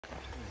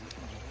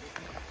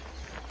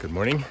Good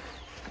morning.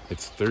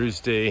 It's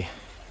Thursday,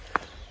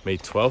 May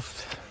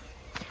 12th.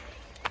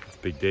 It's a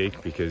big day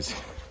because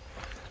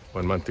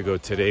 1 month ago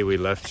today we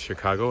left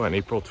Chicago on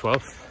April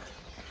 12th.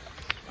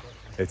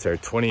 It's our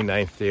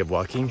 29th day of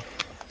walking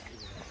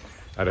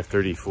out of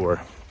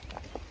 34.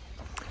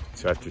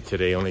 So after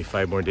today, only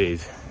 5 more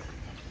days.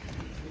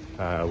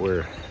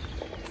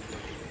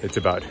 It's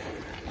about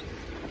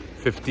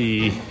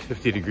 50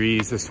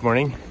 degrees this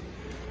morning,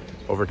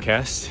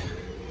 overcast.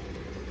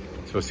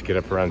 Supposed to get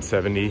up around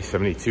 70,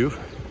 72.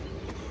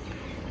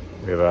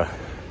 We have a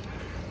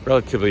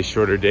relatively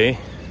shorter day,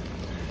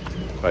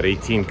 about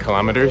 18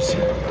 kilometers.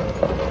 Tractor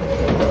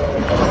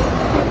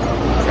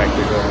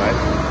going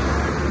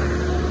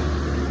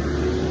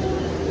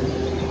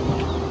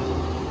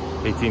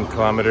by. 18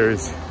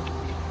 kilometers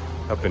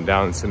up and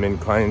down some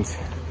inclines,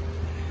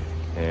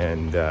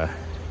 and we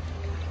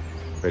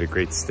had a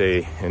great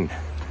stay in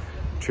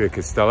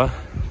Triacastela,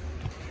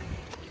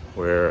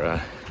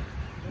 where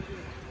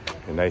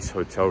a nice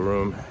hotel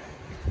room,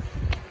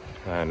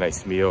 a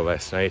nice meal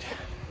last night.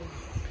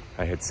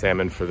 I had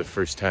salmon for the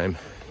first time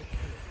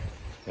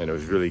and it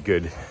was really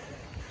good.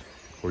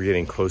 We're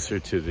getting closer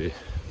to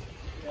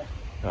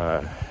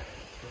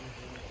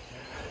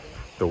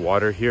the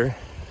water here,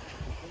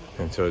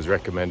 and so it's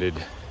recommended,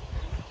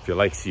 if you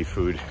like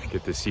seafood,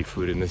 get the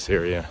seafood in this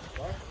area.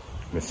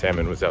 And the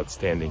salmon was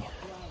outstanding.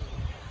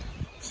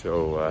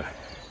 So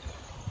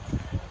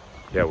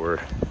yeah,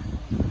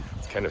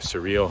 it's kind of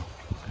surreal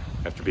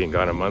after being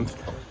gone a month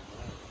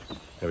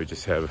that we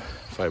just have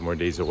 5 more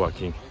days of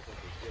walking.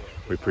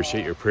 We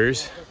appreciate your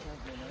prayers,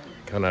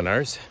 count on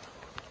ours,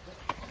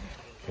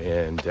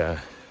 and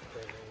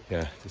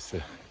yeah, just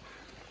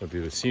we'll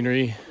do the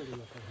scenery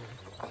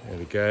and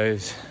the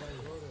guys.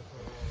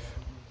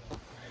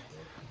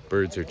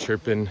 Birds are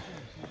chirping.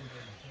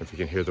 If you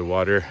can hear the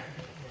water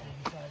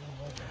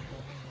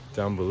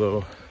down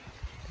below.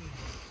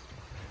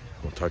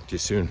 We'll talk to you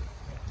soon.